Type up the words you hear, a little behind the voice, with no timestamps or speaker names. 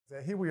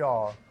Here we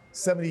are,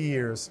 70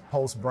 years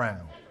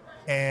post-Brown,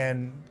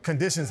 and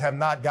conditions have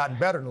not gotten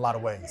better in a lot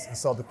of ways. And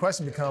so the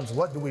question becomes,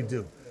 what do we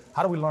do?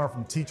 How do we learn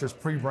from teachers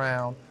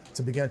pre-Brown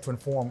to begin to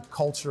inform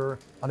culture,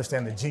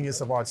 understand the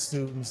genius of our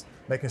students,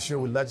 making sure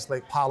we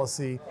legislate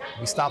policy,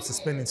 we stop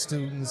suspending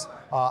students?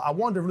 I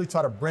wanted to really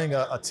try to bring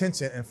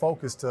attention and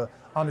focus to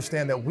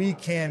understand that we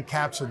can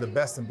capture the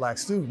best in Black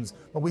students,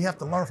 but we have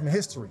to learn from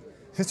history.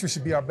 History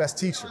should be our best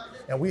teacher.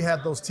 And we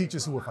had those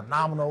teachers who were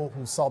phenomenal,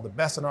 who saw the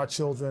best in our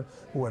children,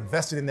 who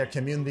invested in their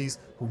communities,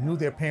 who knew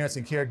their parents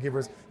and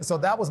caregivers. And so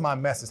that was my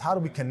message. How do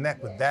we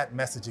connect with that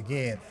message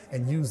again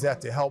and use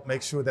that to help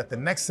make sure that the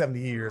next 70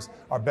 years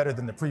are better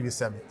than the previous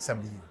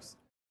 70 years?